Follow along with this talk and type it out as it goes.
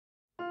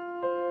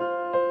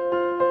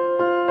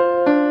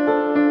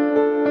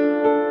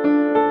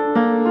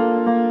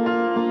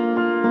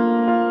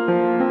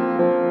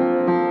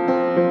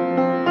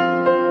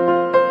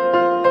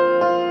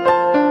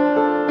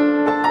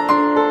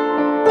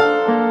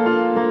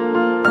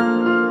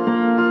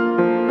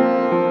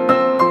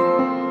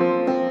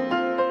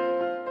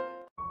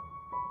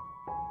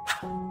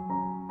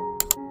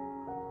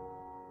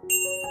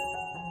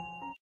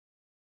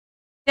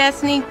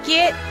Destiny,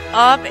 get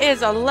up.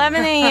 It's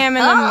 11 a.m.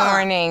 in the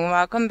morning.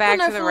 Welcome back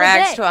to the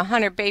Rags to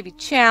 100 Baby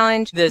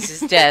Challenge. This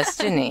is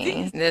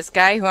Destiny. This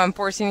guy who I'm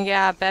forcing to get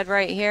out of bed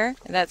right here,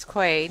 that's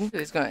Quaid,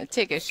 who's going to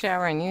take a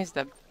shower and use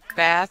the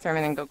bathroom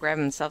and then go grab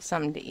himself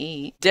something to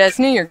eat.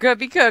 Destiny, you're good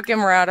be cooking.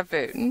 We're out of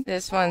food.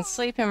 This one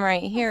sleeping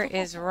right here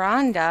is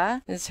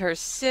Rhonda. This is her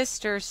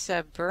sister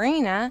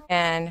Sabrina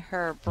and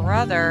her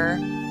brother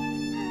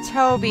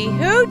Toby,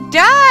 who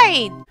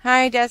died.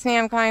 Hi, Destiny.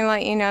 I'm calling to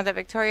let you know that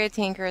Victoria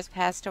Tinker has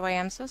passed away.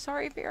 I'm so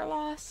sorry for your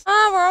loss.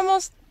 Oh, we're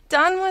almost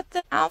done with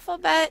the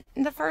alphabet,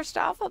 the first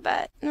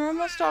alphabet. We're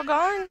almost all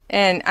gone.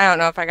 And I don't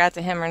know if I got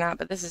to him or not,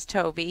 but this is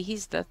Toby.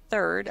 He's the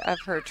third of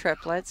her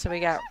triplets. So we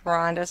got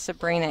Rhonda,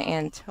 Sabrina,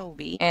 and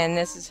Toby. And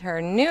this is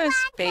her newest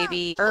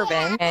baby,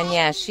 Urban. And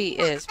yeah, she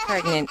is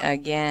pregnant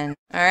again.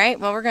 All right,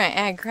 well, we're going to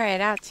add Cry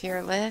It Out to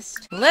your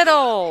list.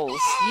 Littles,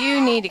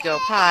 you need to go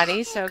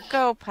potty, so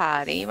go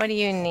potty. What do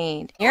you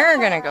need? You're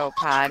going to go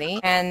potty.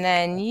 And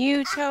then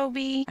you,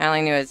 Toby, I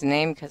only knew his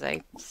name because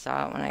I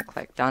saw it when I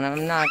clicked on him.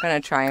 I'm not going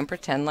to try and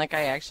pretend like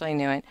I actually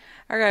knew it.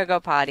 Are going to go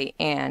potty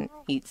and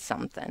eat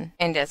something.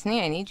 And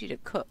Destiny, I need you to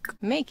cook.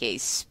 Make a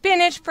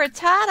spinach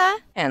frittata.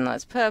 And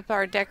let's put up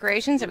our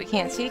decorations that we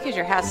can't see because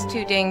your house is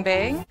too dang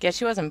big. Guess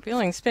she wasn't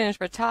feeling spinach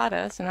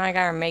frittata, so now I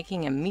got her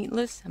making a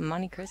meatless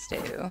Monte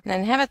Cristo. And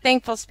then have a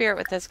thankful spirit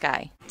with this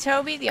guy.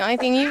 Toby, the only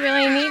thing you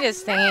really need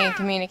is thinking and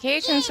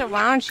communication, so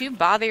why don't you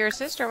bother your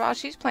sister while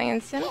she's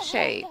playing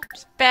SimShape?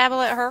 Just babble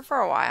at her for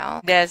a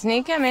while.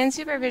 Destiny, come in,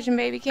 supervision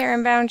baby care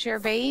and bounce your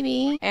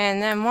baby. And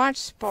then watch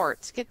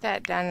sports. Get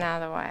that done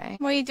out of the way.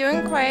 What are you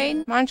doing,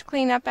 Quaid? Why don't you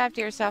clean up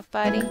after yourself,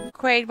 buddy?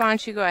 Quaid, why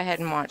don't you go ahead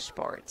and watch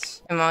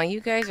sports? And while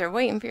you guys are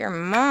waiting for your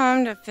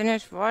mom to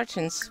finish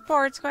watching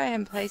sports, go ahead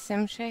and play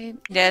SimShape.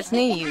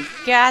 Destiny, you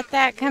got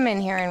that. Come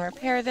in here and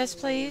repair this,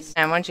 please.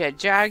 I want you to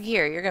jog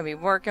here. You're going to be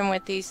working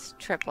with these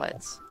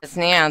triplets.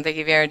 Destiny, I don't think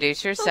you've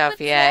introduced yourself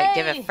yet.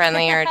 Give a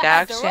friendly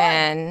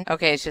introduction.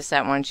 Okay, it's just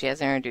that one she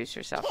hasn't introduced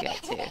herself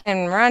yet, too.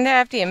 And Rhonda,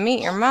 after you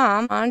meet your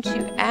mom, why don't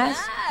you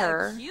ask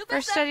her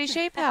for study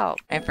shape help?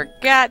 I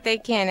forgot they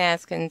can't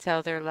ask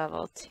until they're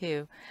level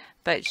 2.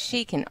 But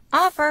she can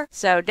offer.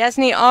 So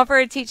Destiny,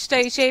 offer to teach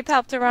study shape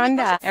help to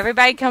Rhonda.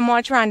 Everybody come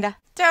watch Rhonda.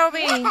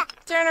 Toby,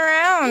 turn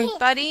around,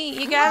 buddy.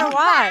 You gotta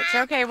watch.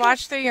 Okay,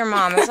 watch through your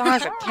mom. As long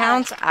as it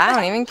counts, I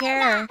don't even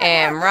care.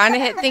 And Rhonda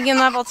hit thinking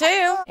level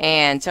 2.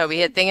 And Toby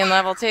hit thinking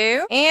level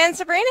 2. And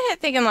Sabrina hit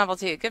thinking level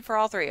 2. Good for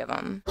all 3 of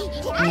them.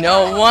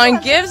 No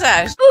one gives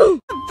a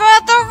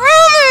about the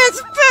romance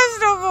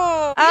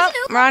festival. Oh,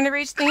 Rhonda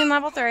reached thinking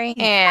level 3.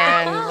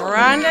 And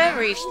Rhonda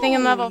reached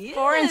thinking level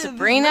 4. And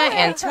Sabrina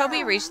and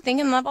Toby reached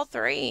thinking level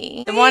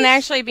 3. The one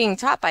actually being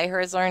taught by her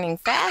is learning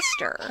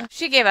faster.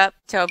 She gave up.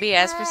 Toby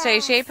asked for study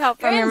shape help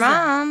from your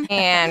mom.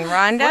 And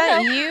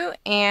Rhonda, you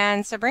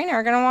and Sabrina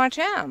are going to watch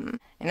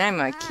him. And I'm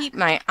going to keep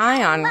my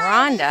eye on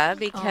Rhonda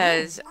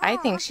because I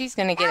think she's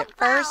going to get it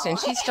first and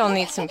she still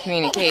needs some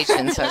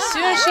communication. So as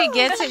soon as she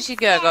gets it, she's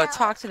going to go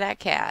talk to that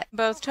cat.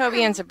 Both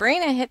Toby and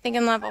Sabrina hit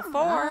thinking level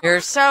 4.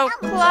 You're so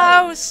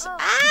close.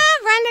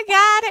 Rhonda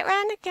got it.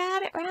 Rhonda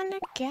got it. Rhonda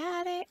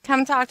got it.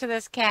 Come talk to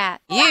this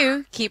cat.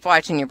 You keep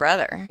watching your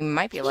brother. You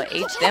might be able to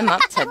age them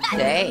up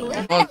today.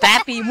 Won't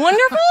that be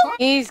wonderful?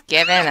 He's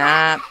given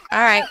up. All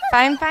right.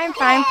 Fine.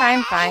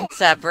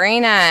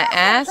 Sabrina,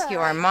 ask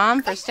your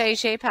mom for study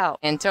shape help.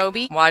 And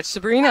Toby, watch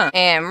Sabrina.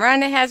 And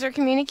Rhonda has her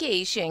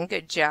communication.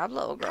 Good job,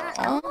 little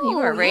girl. You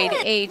are ready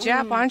to age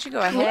up. Why don't you go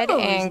ahead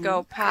and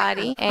go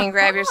potty and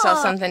grab yourself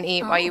something to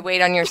eat while you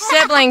wait on your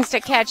siblings to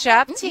catch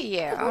up to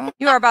you.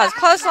 You are about as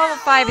close to level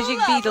 5 as you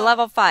can be to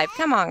level 5.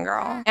 Come on,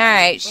 girl. All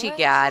right, she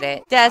got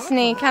it.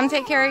 Destiny, come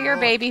take care of your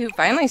baby who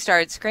finally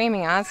started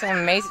screaming. Honestly, I'm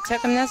amazed it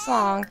took him this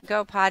long.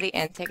 Go potty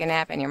and take a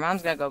nap, and your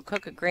mom's gonna go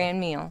cook a grand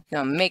meal.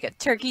 Gonna make a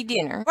turkey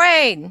dinner.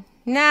 Wade!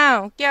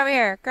 No, get over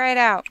here. Cry it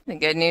out. The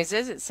good news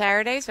is it's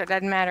Saturday, so it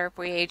doesn't matter if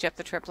we age up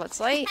the triplets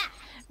late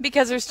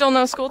because there's still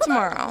no school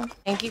tomorrow.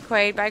 Thank you,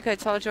 Quaid, but I could have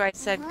told you I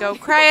said go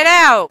cry it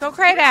out. Go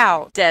cry it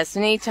out.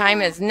 Destiny,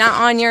 time is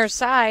not on your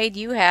side.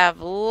 You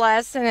have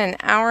less than an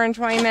hour and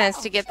 20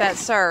 minutes to get that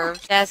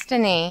served.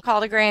 Destiny,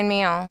 call the grand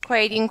meal.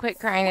 Quaid, you can quit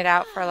crying it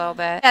out for a little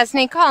bit.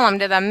 Destiny, call him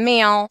to the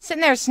meal.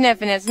 Sitting there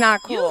sniffing is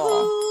not cool.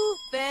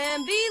 Why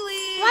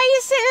are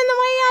you sitting in the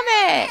way of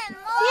it?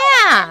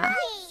 Yeah.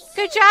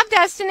 Good job,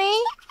 Destiny.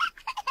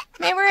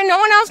 Maybe no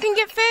one else can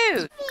get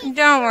food.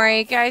 Don't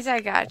worry, guys,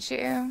 I got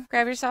you.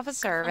 Grab yourself a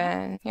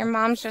servant. Your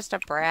mom's just a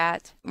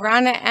brat.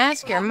 Rhonda,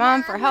 ask your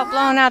mom for help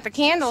blowing out the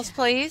candles,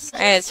 please.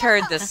 I just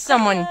heard the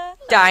someone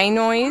die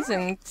noise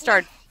and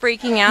start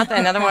freaking out that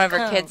another one of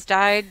her kids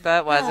died,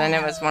 but wasn't.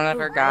 It was one of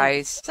her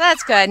guys. So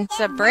that's good.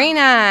 Sabrina,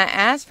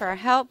 ask for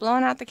help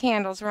blowing out the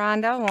candles,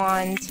 Rhonda.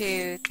 1,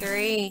 2,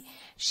 3.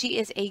 She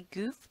is a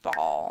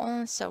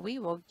goofball, so we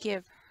will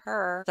give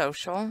her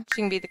social.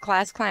 She can be the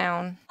class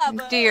clown.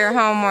 Do your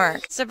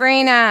homework.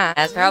 Sabrina,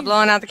 ask for help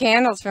blowing out the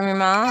candles from your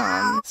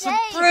mom.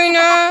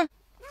 Sabrina!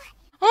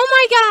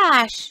 Oh my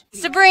gosh!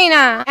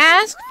 Sabrina,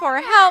 ask for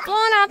help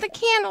blowing out the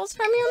candles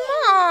from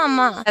your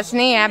mom.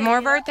 Destiny, add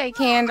more birthday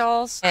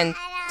candles. And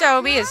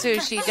Toby, as soon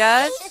as she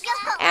does,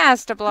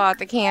 ask to blow out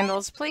the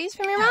candles, please,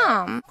 from your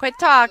mom. Quit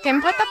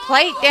talking. Put the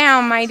plate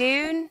down, my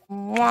dude.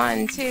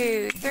 1,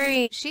 2,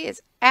 3. She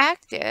is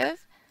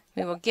active.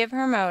 We will give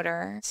her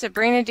motor.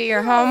 Sabrina, do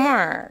your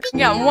homework. You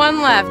got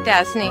one left,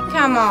 Destiny.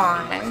 Come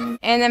on.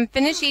 And then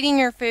finish eating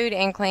your food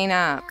and clean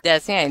up.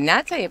 Destiny, I did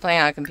not tell you to play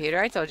on a computer.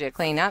 I told you to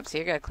clean up, so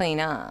you're going to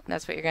clean up.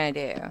 That's what you're going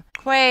to do.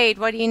 Quaid,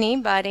 what do you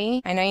need,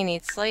 buddy? I know you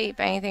need sleep.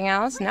 Anything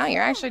else? No,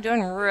 you're actually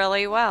doing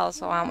really well,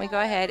 so why don't we go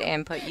ahead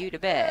and put you to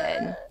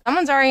bed.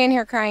 Someone's already in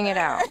here crying it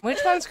out. Which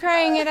one's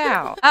crying it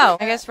out? Oh,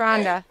 I guess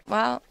Rhonda.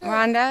 Well,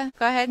 Rhonda,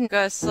 go ahead and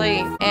go to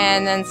sleep.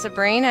 And then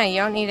Sabrina, you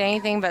don't need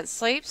anything but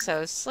sleep,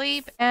 so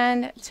sleep.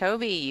 And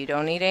Toby, you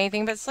don't need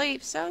anything but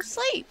sleep, so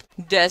sleep.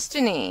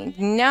 Destiny,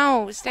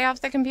 no, stay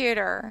off the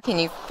computer. Can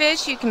you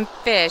fish? You can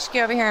fish.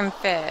 Get over here and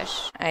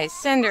fish. I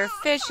send her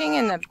fishing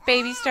and the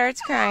baby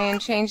starts crying.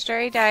 Changed her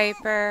a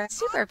diaper.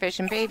 Super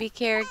efficient baby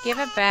care. Give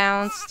a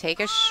bounce. Take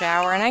a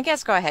shower. And I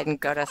guess go ahead and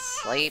go to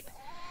sleep.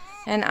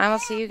 And I will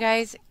see you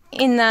guys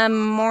in the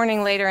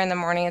morning, later in the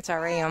morning. It's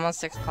already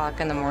almost 6 o'clock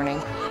in the morning.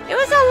 It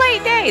was a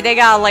late day. They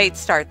got a late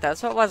start though,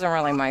 so it wasn't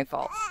really my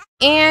fault.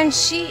 And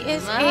she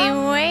is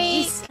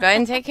awake. Go ahead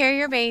and take care of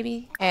your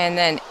baby. And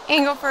then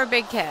angle for a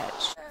big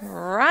catch.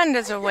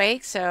 Rhonda's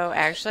awake, so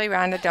actually,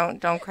 Rhonda,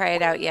 don't cry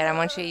it out yet. I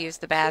want you to use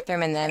the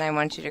bathroom, and then I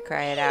want you to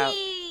cry it out.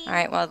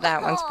 Alright, well,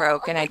 that one's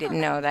broken. I didn't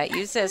know that.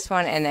 Use this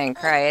one, and then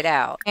cry it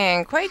out.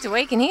 And Quaid's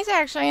awake, and he's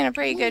actually in a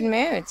pretty good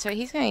mood. So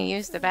he's going to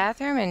use the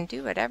bathroom and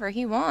do whatever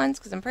he wants,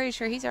 because I'm pretty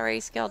sure he's already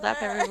skilled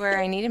up everywhere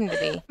I need him to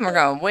be. We're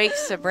going to wake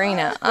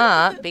Sabrina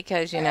up,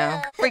 because, you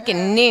know,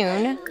 freaking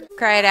noon.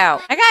 Cry it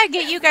out. I got to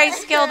get you guys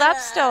skilled up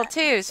still,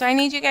 too. So I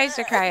need you guys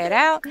to cry it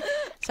out,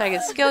 so I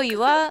can skill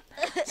you up,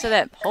 so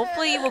that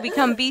hopefully you will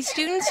become B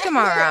students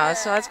tomorrow.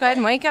 So let's go ahead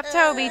and wake up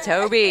Toby.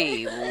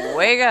 Toby,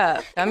 wake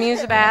up. Come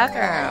use the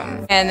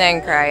bathroom. And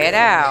then cry it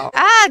out.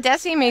 Ah,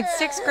 Desi made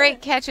 6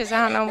 great catches.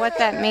 I don't know what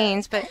that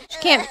means, but she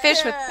can't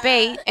fish with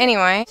bait.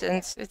 Anyway,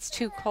 since it's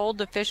too cold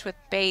to fish with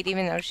bait,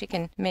 even though she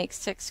can make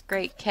 6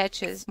 great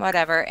catches.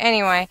 Whatever.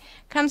 Anyway,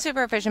 come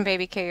super efficient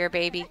baby care your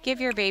baby.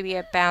 Give your baby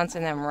a bounce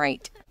and then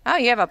write. Oh,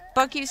 you have a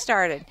book you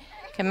started.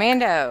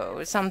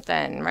 Commando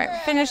something. Right,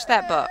 finish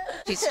that book.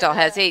 She still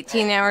has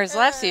 18 hours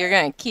left, so you're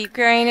going to keep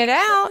crying it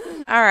out.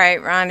 All right,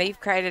 Rhonda, you've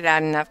cried it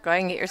out enough. Go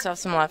ahead and get yourself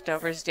some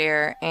leftovers,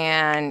 dear.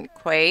 And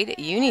Quaid,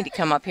 you need to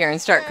come up here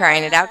and start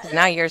crying it out, because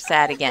now you're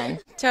sad again.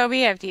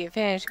 Toby, after you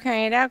finish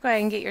crying it out, go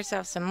ahead and get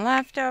yourself some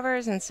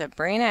leftovers. And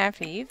Sabrina,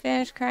 after you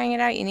finish crying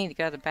it out, you need to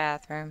go to the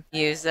bathroom.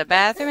 Use the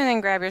bathroom and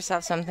then grab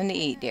yourself something to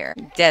eat, dear.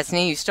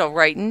 Destiny, you still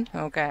writing?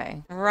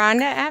 Okay.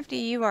 Rhonda, after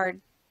you are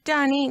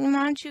done eating,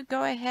 why don't you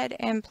go ahead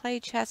and play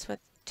chess with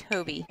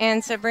Toby.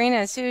 And Sabrina,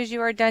 as soon as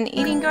you are done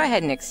eating, go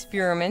ahead and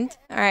experiment.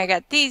 Alright, I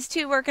got these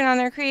two working on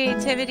their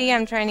creativity.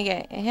 I'm trying to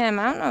get him.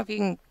 I don't know if you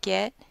can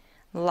get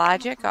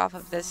logic off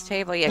of this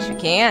table. Yes, you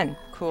can.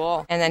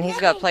 Cool. And then he's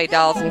going to play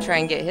dolls and try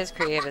and get his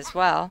creative as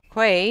well.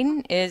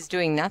 Quaid is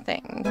doing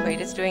nothing. Quaid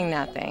is doing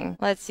nothing.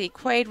 Let's see.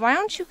 Quaid, why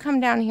don't you come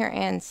down here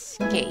and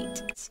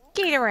skate?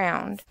 Skate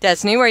around.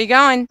 Destiny, where are you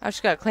going? Oh,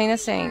 she's got to clean a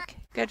sink.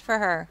 Good for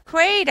her.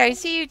 Quaid, I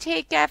see you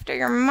take after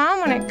your mom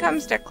when it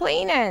comes to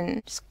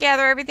cleaning. Just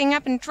gather everything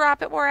up and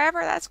drop it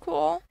wherever. That's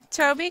cool.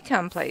 Toby,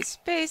 come play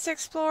Space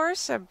Explorer.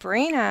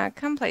 Sabrina,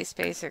 come play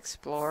Space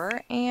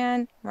Explorer.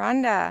 And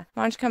Rhonda,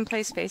 why don't you come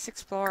play Space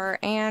Explorer?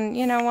 And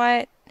you know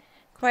what?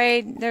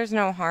 Quaid, there's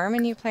no harm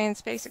in you playing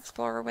Space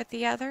Explorer with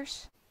the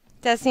others.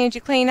 Destiny, did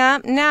you clean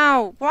up?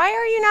 No. Why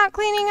are you not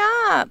cleaning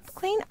up?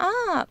 Clean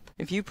up.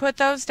 If you put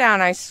those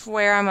down, I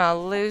swear I'm gonna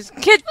lose.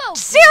 Kid,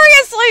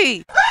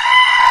 seriously!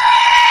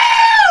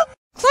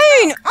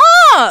 Clean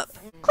up!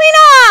 Clean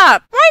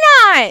up! Why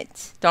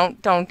not?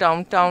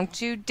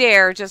 Don't you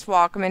dare just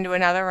walk him into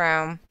another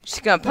room. She's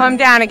gonna put him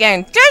down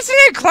again.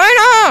 Destiny, clean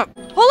up!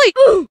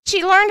 Holy,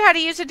 she learned how to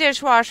use a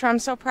dishwasher. I'm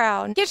so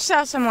proud. Get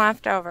yourself some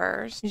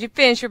leftovers. Did you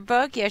finish your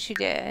book? Yes, you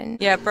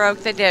did. Yeah, broke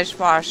the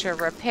dishwasher.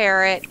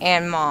 Repair it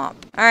and mop.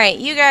 Alright,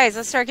 you guys,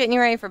 let's start getting you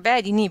ready for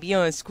bed. You need to be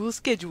on a school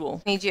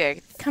schedule. Need you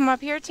to come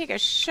up here, take a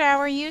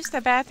shower, use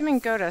the bathroom,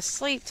 and go to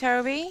sleep,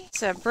 Toby.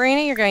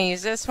 Sabrina, you're going to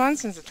use this one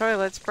since the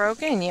toilet's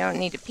broken and you don't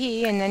need to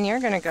pee, and then you're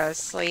going to go to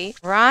sleep.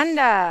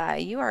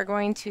 Rhonda, you are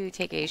going to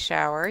take a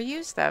shower,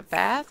 use the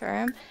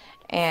bathroom,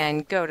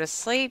 and go to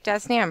sleep.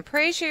 Destiny, I'm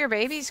pretty sure your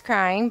baby's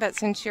crying, but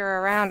since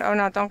you're around, oh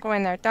no, don't go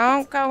in there.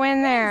 Don't go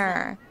in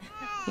there.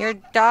 Your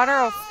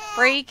daughter will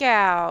freak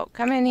out.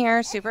 Come in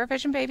here, super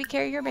efficient baby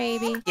care your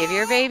baby. Give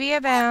your baby a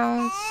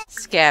bounce.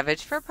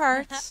 Scavenge for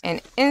parts.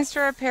 And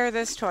insta-repair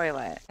this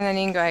toilet. And then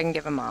you can go ahead and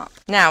give a mop.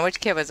 Now, which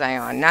kid was I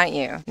on? Not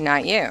you.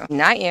 Not you.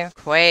 Not you.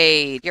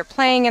 Quaid, you're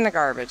playing in the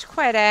garbage.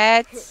 Quit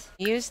it.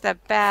 Use the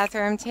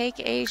bathroom, take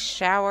a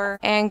shower,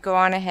 and go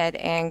on ahead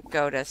and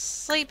go to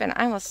sleep. And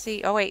I will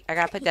see. Oh, wait, I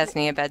gotta put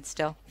Destiny in bed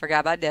still.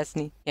 Forgot about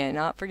Destiny.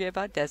 Cannot forget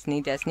about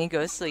Destiny. Destiny,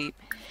 go to sleep.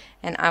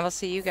 And I will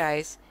see you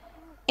guys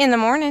in the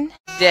morning.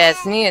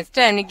 Destiny, it's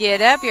time to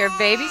get up. Your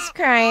baby's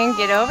crying.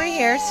 Get over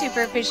here.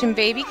 Super efficient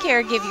baby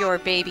care. Give your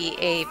baby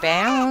a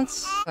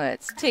bounce.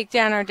 Let's take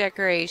down our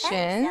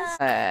decorations.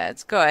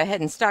 Let's go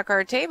ahead and stock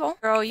our table.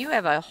 Girl, you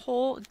have a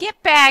whole...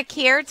 Get back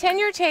here. Tend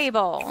your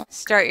table.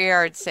 Start your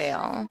yard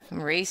sale.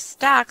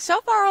 Restock.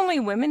 So far, only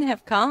women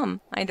have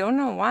come. I don't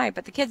know why,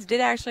 but the kids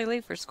did actually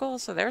leave for school,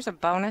 so there's a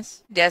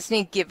bonus.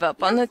 Destiny, give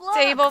up on the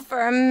table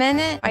for a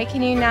minute. Why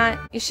can you not?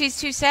 If she's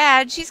too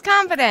sad, she's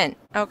confident.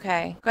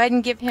 Okay. Go ahead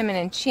and give him an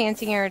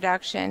enchanting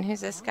introduction.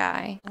 Who's this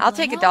guy? I'll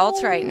take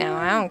adults right now.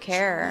 I don't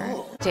care.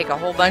 Take a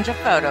whole bunch of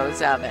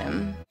photos of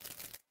him.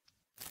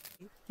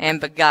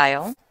 And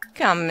beguile.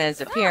 Come as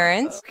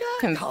appearance,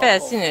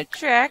 confess in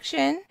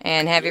attraction,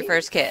 and have your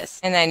first kiss.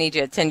 And I need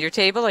you to tend your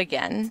table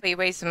again. We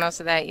wasted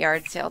most of that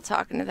yard sale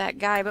talking to that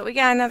guy, but we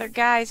got another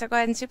guy, so go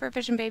ahead and super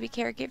efficient baby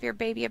care, give your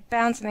baby a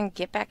bounce, and then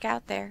get back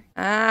out there.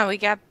 We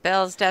got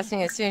bills,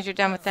 Destiny. As soon as you're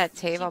done with that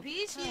table,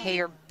 pay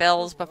your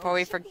bills before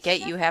we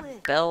forget you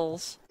have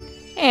bills.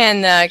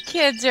 And the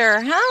kids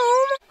are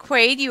home.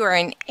 Quaid, you are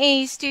an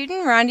A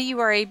student. Rhonda, you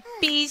are a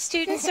B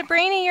student.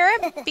 Sabrina, you're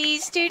a B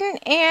student.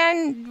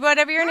 And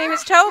whatever your name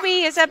is,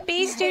 Toby, is a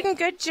B student.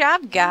 Good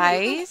job,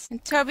 guys.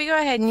 And Toby, go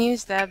ahead and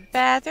use the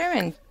bathroom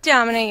and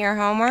dominate your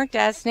homework.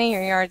 Destiny,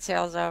 your yard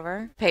sale's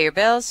over. Pay your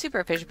bills,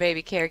 super efficient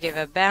baby care, give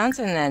a bounce,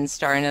 and then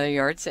start another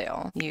yard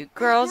sale. You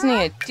girls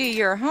need to do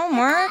your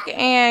homework.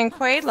 And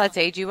Quaid, let's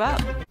age you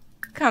up.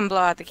 Come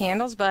blow out the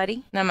candles,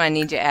 buddy. I'm gonna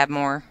need you to add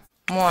more.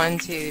 1,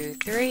 2,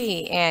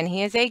 3, and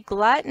he is a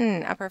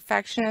glutton, a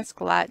perfectionist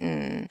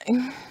glutton.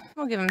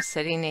 We'll give him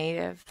city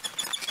native.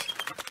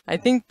 I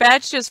think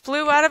Batch just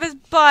flew out of his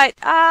butt.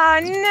 Oh,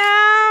 no!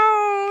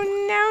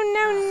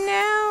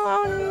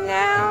 Oh,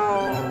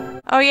 no!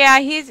 Oh, yeah,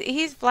 he's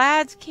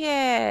Vlad's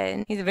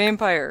kid. He's a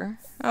vampire.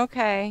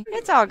 Okay,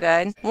 it's all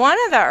good. One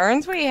of the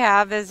urns we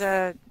have is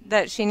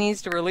that she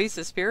needs to release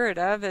the spirit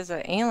of is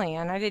an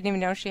alien. I didn't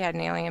even know she had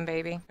an alien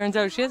baby. Turns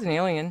out she has an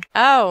alien.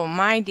 Oh,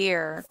 my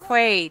dear.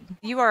 Quaid,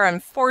 you are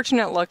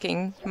unfortunate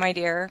looking, my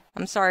dear.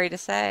 I'm sorry to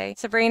say.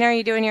 Sabrina, are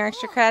you doing your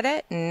extra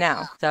credit?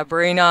 No.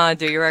 Sabrina,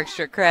 do your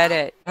extra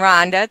credit.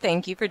 Rhonda,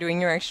 thank you for doing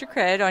your extra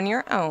credit on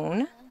your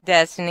own.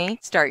 Destiny,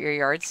 start your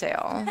yard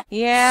sale.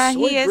 Yeah,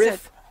 he is a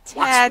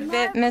tad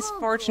bit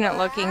misfortunate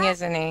looking,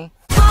 isn't he?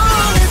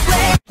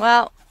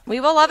 Well, we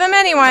will love him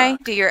anyway.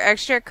 Do your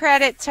extra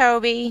credit,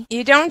 Toby.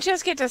 You don't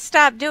just get to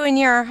stop doing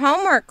your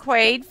homework,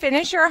 Quaid.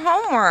 Finish your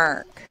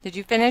homework. Did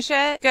you finish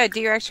it? Good,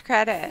 do your extra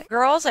credit.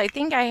 Girls, I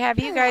think I have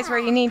you guys where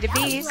you need to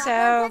be,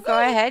 so go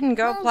ahead and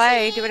go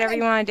play. Do whatever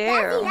you want to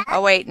do.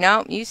 Oh, wait,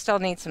 no, you still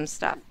need some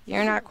stuff.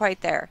 You're not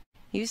quite there.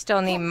 You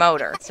still need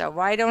motor. So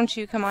why don't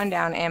you come on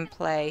down and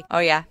play? Oh,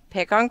 yeah,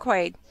 pick on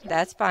Quaid.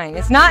 That's fine.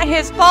 It's not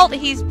his fault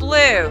he's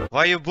blue.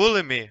 Why you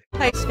bully me?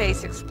 Play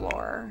Space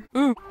Explorer.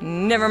 Ooh,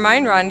 never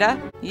mind,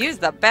 Rhonda. Use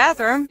the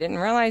bathroom. Didn't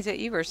realize that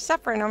you were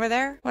suffering over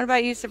there. What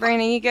about you,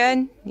 Sabrina? You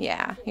good?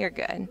 Yeah, you're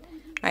good.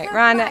 All right,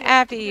 Rhonda,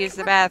 after you use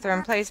the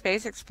bathroom, play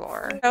Space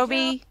Explorer.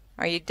 Toby,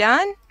 are you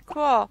done?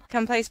 Cool.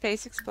 Come play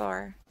Space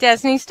Explorer.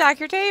 Destiny, stock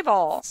your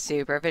table.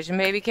 Super efficient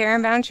baby care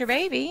and bounce your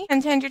baby.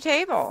 And tend your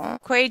table.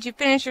 Quaid, you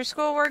finished your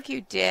schoolwork? You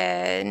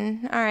did.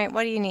 All right,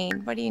 what do you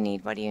need? What do you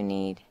need? What do you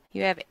need?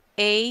 You have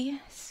a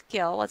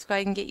skill. Let's go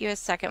ahead and get you a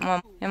second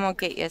one. And we'll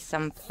get you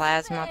some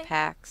plasma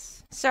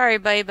packs. Sorry,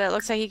 buddy, but it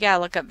looks like you gotta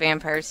look up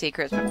vampire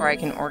secrets before I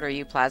can order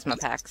you plasma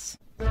packs.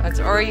 Let's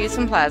order you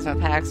some plasma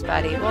packs,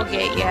 buddy. We'll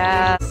get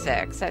you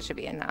 6. That should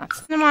be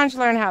enough. Then why don't you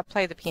learn how to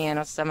play the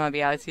piano so I'm gonna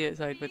be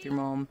outside with your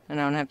mom and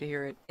I don't have to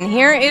hear it. And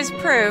here is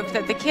proof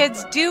that the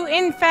kids do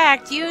in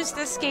fact use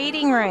the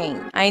skating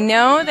ring. I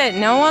know that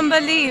no one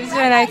believes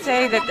when I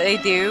say that they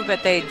do,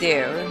 but they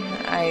do.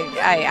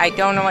 I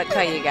don't know what to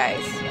tell you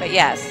guys. But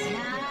yes,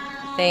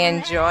 they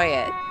enjoy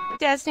it.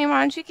 Destiny, why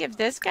don't you give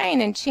this guy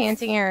an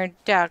enchanting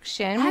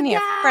introduction? We need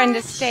a friend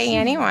to stay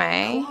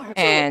anyway.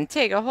 And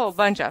take a whole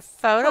bunch of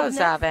photos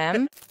of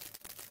him.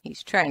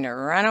 He's trying to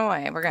run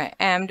away. We're going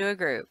to add him to a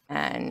group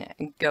and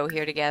go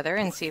here together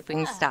and see if we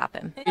can stop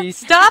him. We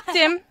stopped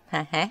him!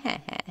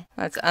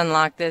 Let's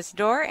unlock this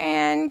door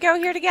and go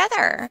here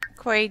together.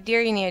 Quaid,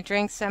 dear, you need to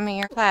drink some of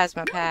your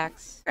plasma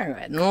packs. We're going to go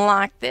ahead and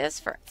lock this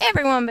for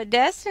everyone but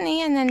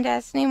Destiny. And then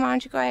Destiny, why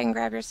don't you go ahead and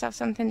grab yourself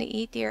something to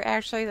eat, dear?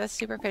 Actually, let's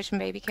super efficient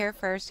baby care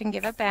first and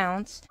give a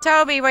bounce.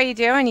 Toby, what are you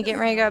doing? You getting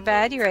ready to go to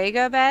bed? You ready to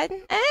go to bed?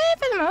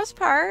 For the most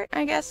part.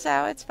 I guess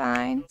so. It's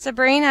fine.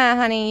 Sabrina,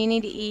 honey, you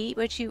need to eat,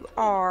 which you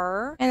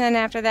are. And then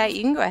after that,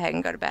 you can go ahead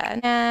and go to bed.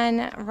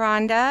 And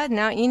Rhonda,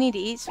 no, you need to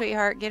eat,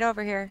 sweetheart. Get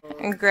over here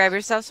and grab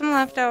yourself some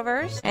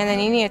leftovers. And then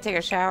you need to take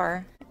a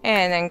shower.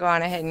 And then go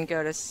on ahead and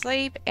go to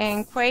sleep.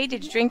 And Quaid,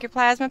 did you drink your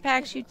plasma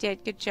packs? You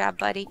did. Good job,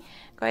 buddy.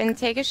 Go ahead and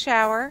take a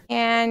shower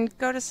and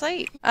go to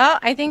sleep. Oh,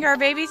 I think our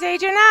baby's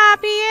aging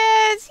up. He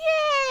is.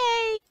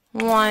 Yay!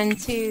 1,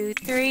 2,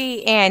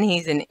 3, and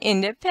he's an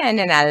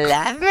independent. I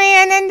love me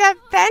an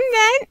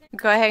independent.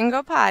 Go ahead and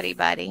go potty,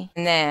 buddy.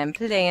 And then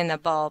play in the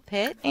ball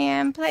pit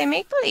and play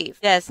make-believe.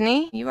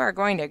 Destiny, you are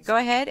going to go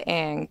ahead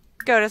and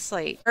go to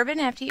sleep. Urban,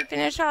 after you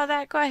finish all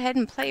that, go ahead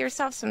and play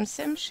yourself some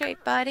sim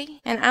shape,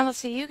 buddy. And I will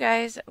see you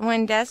guys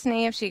when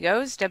Destiny, if she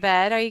goes to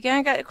bed. Are you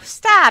going to go?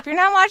 Stop! You're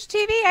not watching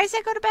TV. I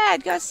said go to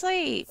bed. Go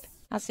sleep.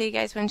 I'll see you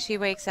guys when she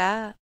wakes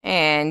up.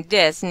 And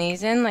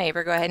Destiny's in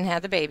labor. Go ahead and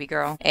have the baby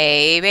girl.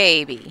 A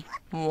baby.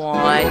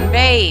 One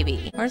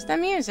baby. Where's the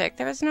music?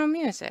 There was no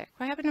music.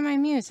 What happened to my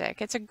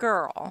music? It's a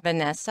girl.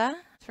 Vanessa.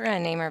 We're going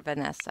to name her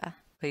Vanessa.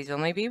 Please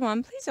only be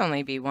one. Please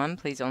only be one.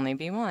 Please only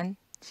be one.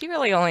 She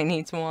really only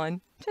needs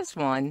one. Just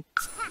one.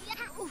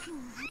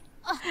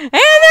 And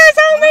there's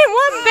only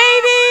one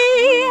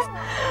baby!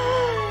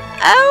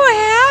 Oh,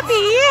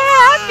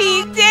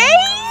 happy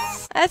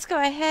days! Let's go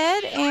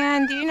ahead.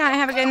 And do you not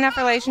have a good enough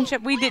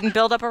relationship? We didn't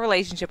build up a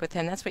relationship with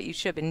him. That's what you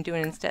should have been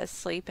doing instead of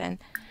sleeping.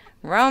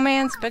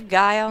 Romance,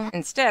 beguile.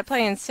 Instead of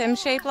playing sim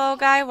shape, little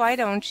guy, why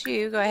don't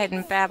you go ahead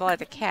and babble at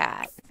the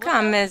cat?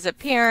 Come as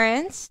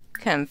appearance.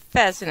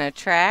 Confess an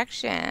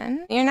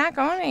attraction. You're not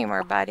going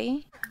anywhere,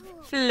 buddy.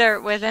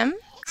 Flirt with him.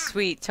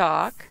 Sweet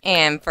talk,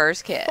 and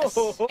first kiss.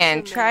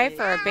 And try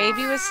for a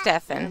baby with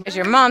Stefan. As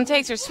your mom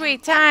takes her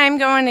sweet time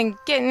going and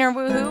getting her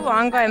woohoo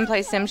on, go ahead and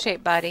play sim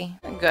shape, buddy.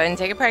 Go ahead and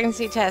take a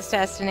pregnancy test,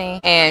 Destiny.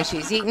 And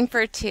she's eating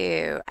for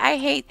 2. I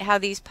hate how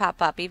these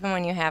pop up even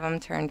when you have them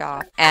turned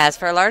off. As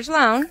for a large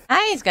loan,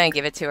 he's going to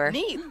give it to her.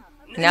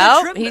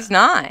 No, he's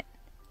not.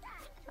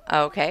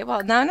 Okay,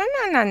 well, no.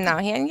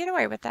 He didn't get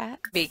away with that.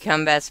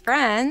 Become best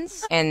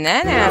friends, and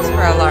then ask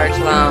for a large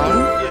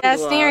loan.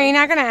 Destiny, are you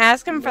not going to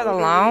ask him for the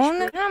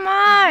loan? Come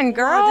on,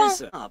 girl.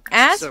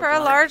 Ask for a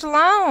large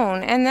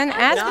loan, and then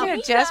ask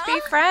him to just be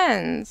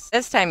friends.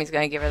 This time he's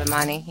going to give her the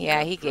money.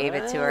 Yeah, he gave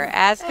it to her.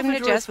 Ask him to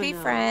just be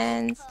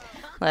friends.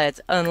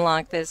 Let's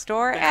unlock this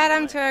door, add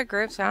him to a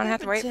group so I don't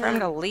have to wait for him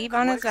to leave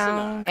on his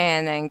own.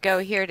 And then go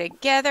here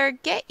together,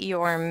 get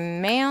your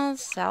mail,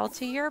 sell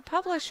to your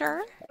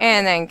publisher.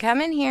 And then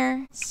come in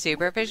here,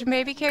 Supervision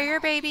Baby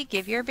Carrier Baby,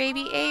 give your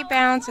baby a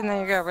bounce, and then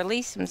you're going to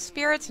release some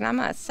spirits, and I'm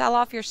going to sell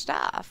off your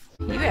stuff.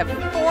 You have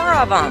 4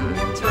 of them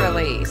to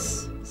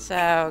release.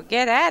 So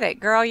get at it,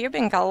 girl. You've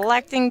been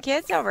collecting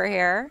kids over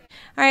here.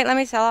 All right, let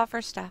me sell off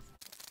her stuff.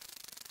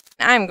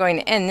 I'm going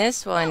to end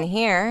this one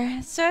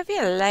here. So if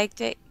you liked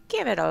it,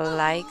 give it a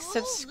like.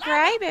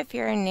 Subscribe if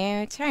you're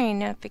new. Turn your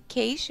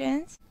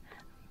notifications.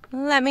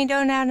 Let me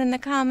know down in the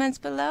comments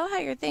below how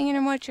you're thinking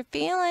and what you're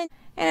feeling.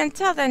 And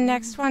until the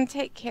next one,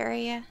 take care of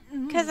you.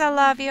 Because I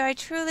love you. I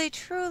truly,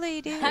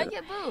 truly do.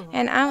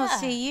 And I will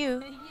see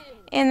you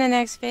in the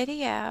next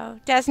video.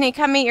 Destiny,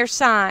 come meet your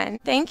son.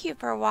 Thank you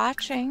for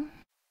watching.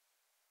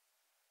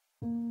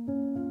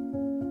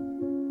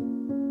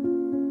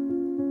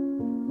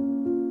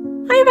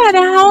 I've had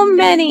how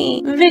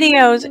many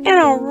videos in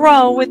a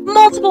row with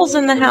multiples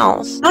in the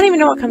house? I don't even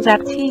know what comes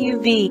out.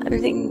 TUV. I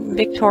think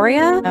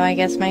Victoria? Oh, I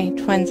guess my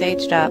twins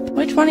aged up.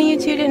 Which one of you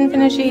 2 didn't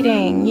finish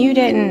eating? You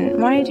didn't.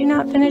 Why did you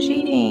not finish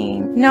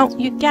eating? No,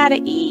 you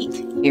gotta eat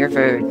your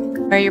food.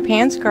 Where are your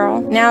pants,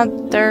 girl? Now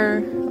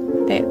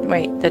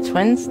wait, the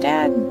twins'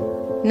 dad?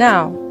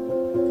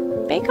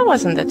 No. Baker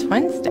wasn't the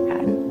twins'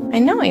 dad. I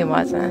know he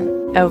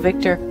wasn't. Oh,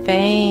 Victor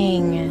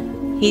Fang.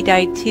 He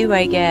died too,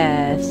 I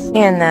guess.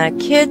 And the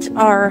kids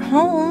are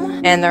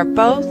home, and they're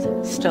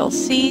both still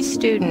C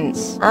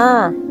students.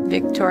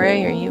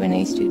 Victoria, are you an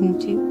A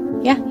student too?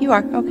 Yeah, you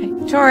are. Okay.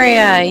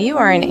 Victoria, you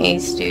are an A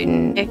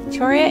student.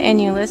 Victoria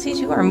and Ulysses,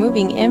 you are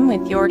moving in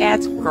with your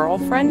dad's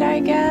girlfriend,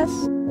 I guess?